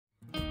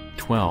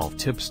12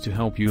 tips to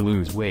help you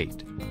lose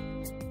weight.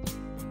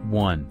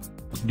 1.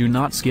 Do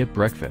not skip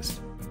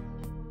breakfast.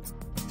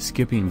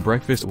 Skipping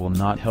breakfast will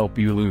not help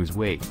you lose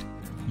weight.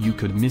 You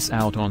could miss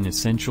out on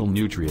essential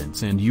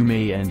nutrients and you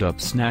may end up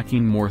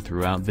snacking more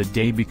throughout the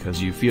day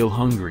because you feel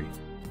hungry.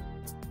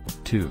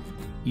 2.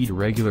 Eat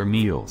regular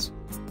meals.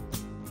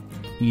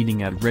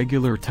 Eating at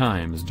regular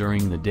times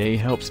during the day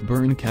helps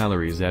burn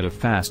calories at a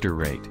faster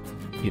rate.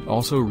 It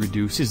also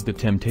reduces the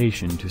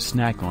temptation to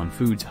snack on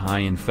foods high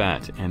in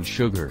fat and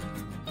sugar.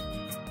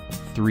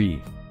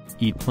 3.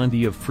 Eat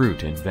plenty of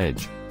fruit and veg.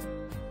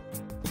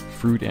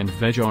 Fruit and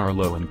veg are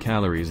low in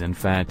calories and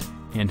fat,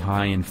 and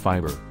high in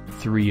fiber,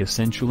 3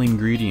 essential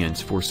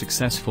ingredients for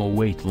successful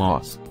weight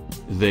loss.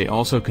 They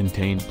also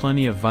contain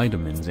plenty of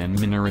vitamins and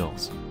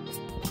minerals.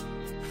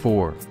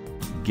 4.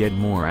 Get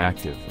more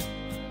active.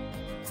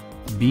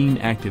 Being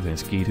active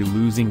is key to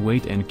losing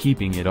weight and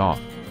keeping it off.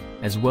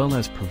 As well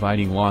as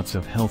providing lots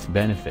of health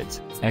benefits,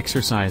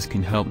 exercise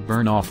can help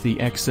burn off the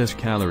excess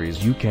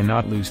calories you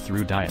cannot lose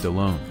through diet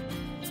alone.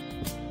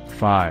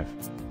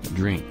 5.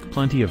 Drink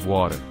plenty of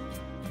water.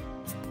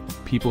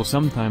 People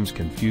sometimes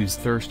confuse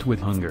thirst with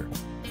hunger.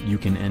 You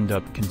can end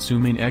up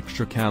consuming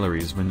extra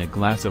calories when a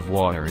glass of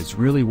water is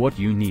really what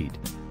you need.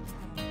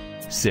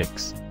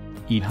 6.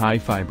 Eat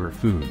high-fiber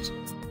foods.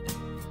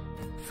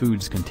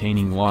 Foods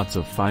containing lots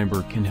of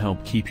fiber can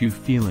help keep you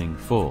feeling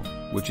full,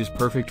 which is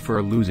perfect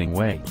for losing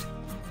weight.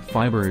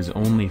 Fiber is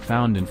only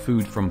found in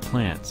food from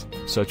plants,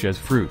 such as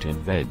fruit and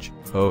veg,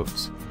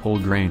 oats, whole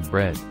grain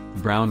bread,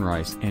 brown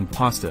rice and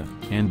pasta,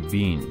 and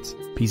beans,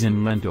 peas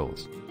and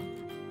lentils.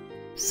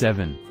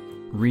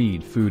 7.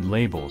 Read food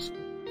labels.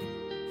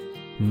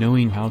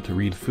 Knowing how to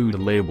read food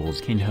labels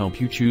can help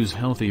you choose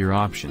healthier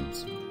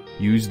options.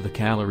 Use the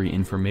calorie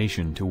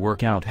information to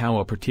work out how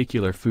a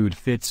particular food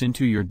fits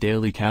into your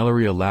daily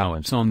calorie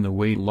allowance on the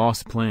weight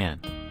loss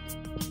plan.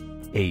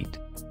 8.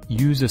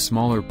 Use a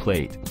smaller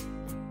plate.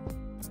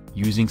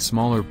 Using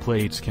smaller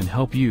plates can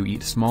help you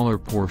eat smaller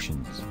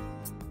portions.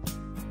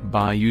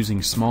 By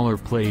using smaller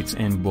plates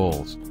and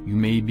bowls, you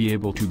may be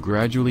able to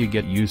gradually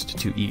get used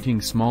to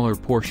eating smaller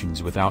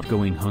portions without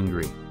going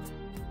hungry.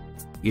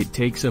 It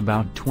takes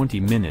about 20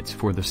 minutes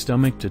for the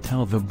stomach to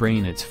tell the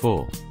brain it's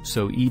full,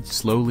 so eat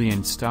slowly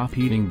and stop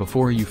eating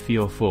before you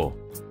feel full.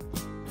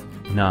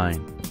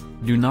 9.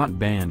 Do not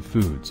ban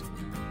foods.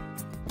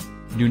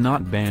 Do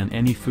not ban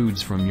any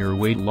foods from your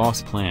weight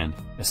loss plan,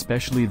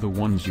 especially the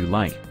ones you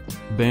like.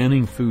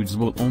 Banning foods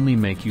will only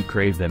make you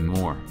crave them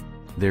more.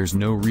 There's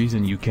no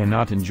reason you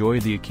cannot enjoy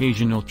the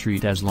occasional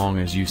treat as long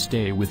as you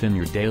stay within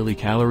your daily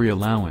calorie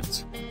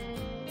allowance.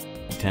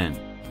 10.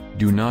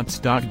 Do not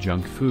stock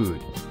junk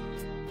food.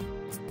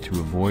 To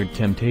avoid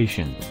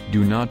temptation,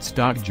 do not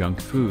stock junk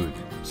food,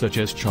 such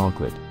as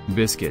chocolate,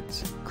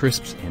 biscuits,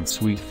 crisps and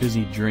sweet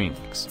fizzy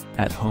drinks,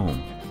 at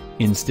home.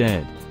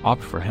 Instead,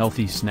 opt for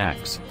healthy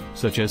snacks,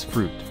 such as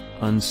fruit,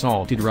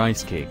 unsalted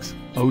rice cakes,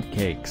 oat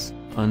cakes,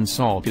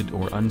 unsalted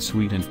or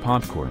unsweetened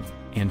popcorn,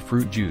 and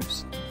fruit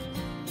juice.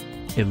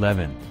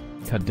 11.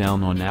 Cut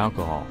down on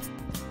alcohol.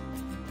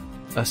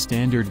 A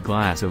standard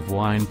glass of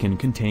wine can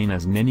contain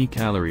as many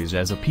calories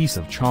as a piece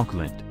of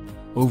chocolate.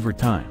 Over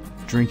time,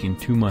 drinking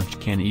too much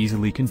can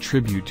easily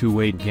contribute to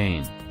weight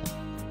gain.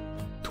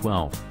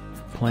 12.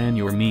 Plan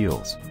your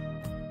meals.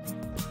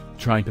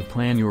 Try to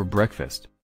plan your breakfast,